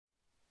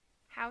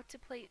How to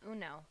play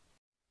Uno.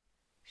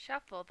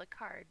 Shuffle the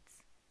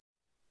cards.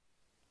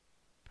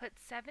 Put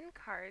 7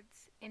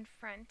 cards in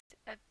front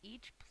of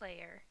each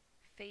player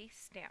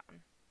face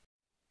down.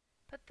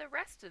 Put the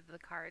rest of the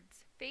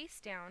cards face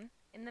down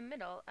in the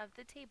middle of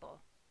the table.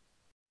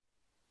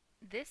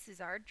 This is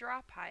our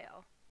draw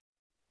pile.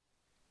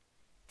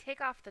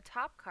 Take off the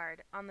top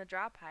card on the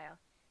draw pile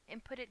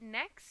and put it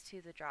next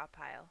to the draw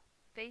pile,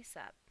 face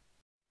up.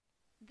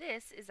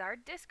 This is our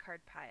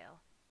discard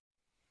pile.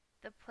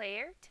 The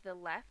player to the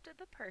left of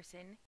the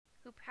person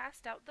who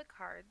passed out the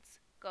cards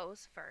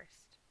goes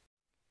first.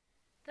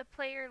 The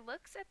player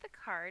looks at the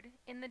card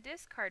in the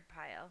discard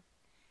pile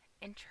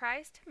and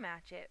tries to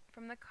match it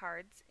from the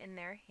cards in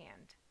their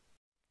hand.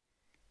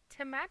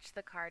 To match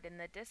the card in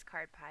the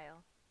discard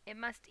pile, it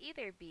must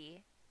either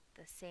be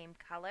the same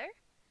color,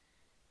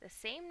 the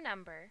same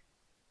number,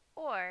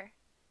 or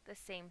the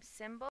same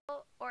symbol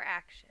or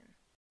action.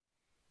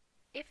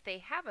 If they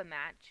have a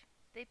match,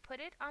 they put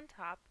it on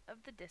top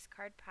of the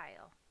discard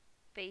pile,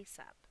 face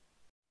up.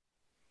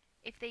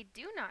 If they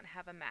do not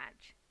have a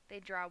match, they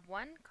draw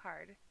one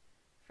card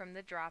from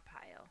the draw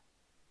pile.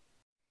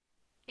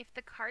 If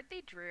the card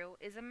they drew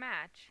is a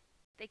match,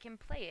 they can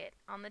play it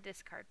on the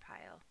discard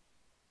pile.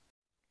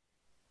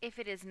 If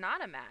it is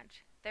not a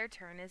match, their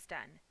turn is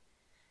done.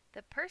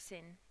 The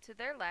person to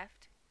their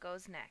left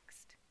goes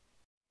next.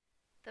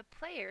 The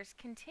players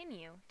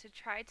continue to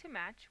try to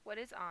match what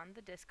is on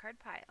the discard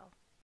pile.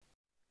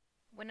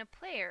 When a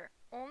player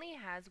only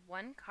has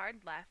one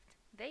card left,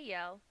 they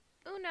yell,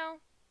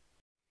 "Uno!"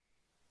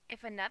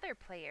 If another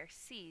player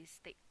sees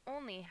they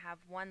only have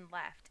one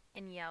left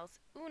and yells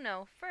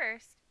 "Uno"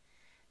 first,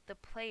 the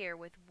player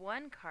with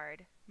one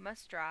card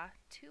must draw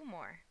 2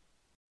 more.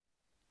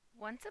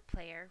 Once a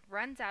player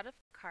runs out of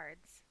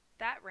cards,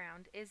 that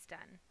round is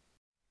done.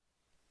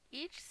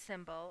 Each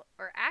symbol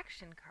or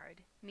action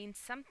card means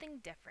something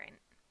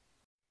different.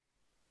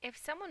 If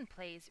someone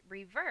plays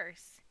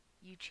reverse,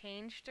 you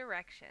change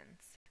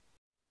directions.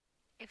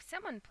 If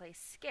someone plays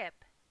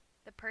skip,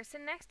 the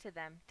person next to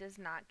them does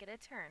not get a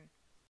turn.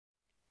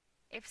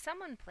 If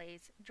someone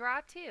plays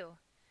draw 2,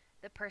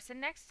 the person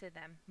next to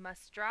them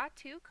must draw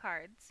 2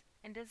 cards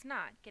and does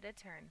not get a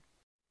turn.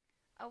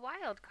 A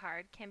wild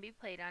card can be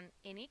played on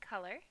any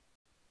color,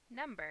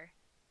 number,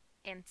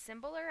 and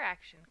symbol or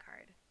action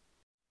card.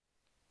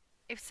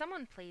 If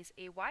someone plays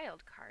a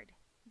wild card,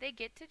 they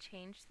get to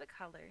change the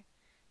color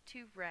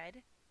to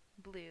red,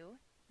 blue,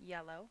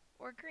 yellow,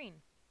 or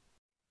green.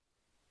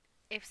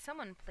 If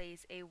someone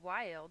plays a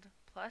wild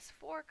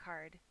 +4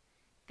 card,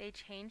 they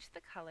change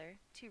the color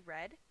to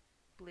red,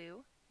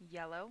 blue,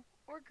 yellow,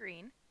 or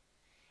green,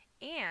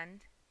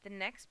 and the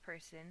next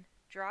person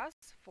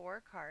draws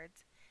 4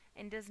 cards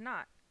and does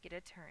not get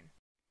a turn.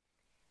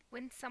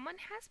 When someone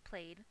has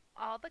played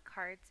all the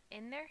cards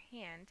in their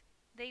hand,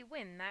 they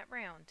win that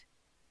round.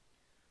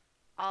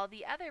 All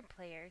the other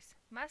players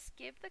must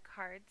give the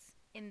cards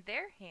in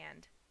their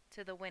hand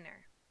to the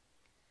winner.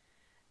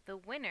 The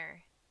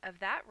winner of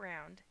that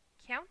round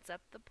counts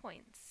up the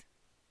points.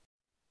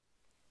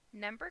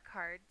 Number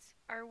cards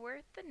are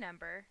worth the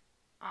number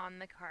on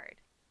the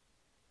card.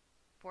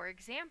 For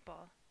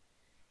example,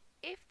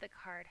 if the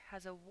card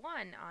has a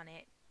 1 on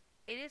it,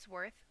 it is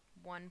worth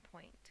 1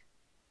 point.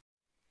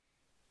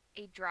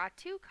 A draw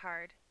 2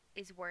 card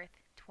is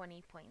worth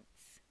 20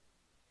 points.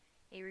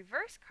 A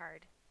reverse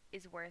card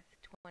is worth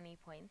 20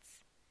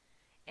 points,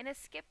 and a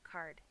skip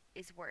card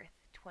is worth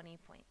 20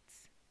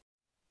 points.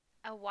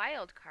 A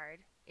wild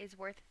card is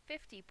worth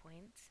 50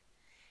 points,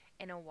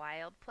 and a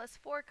wild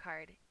 +4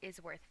 card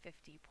is worth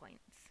 50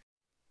 points.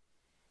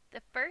 The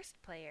first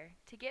player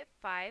to get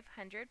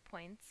 500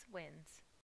 points wins.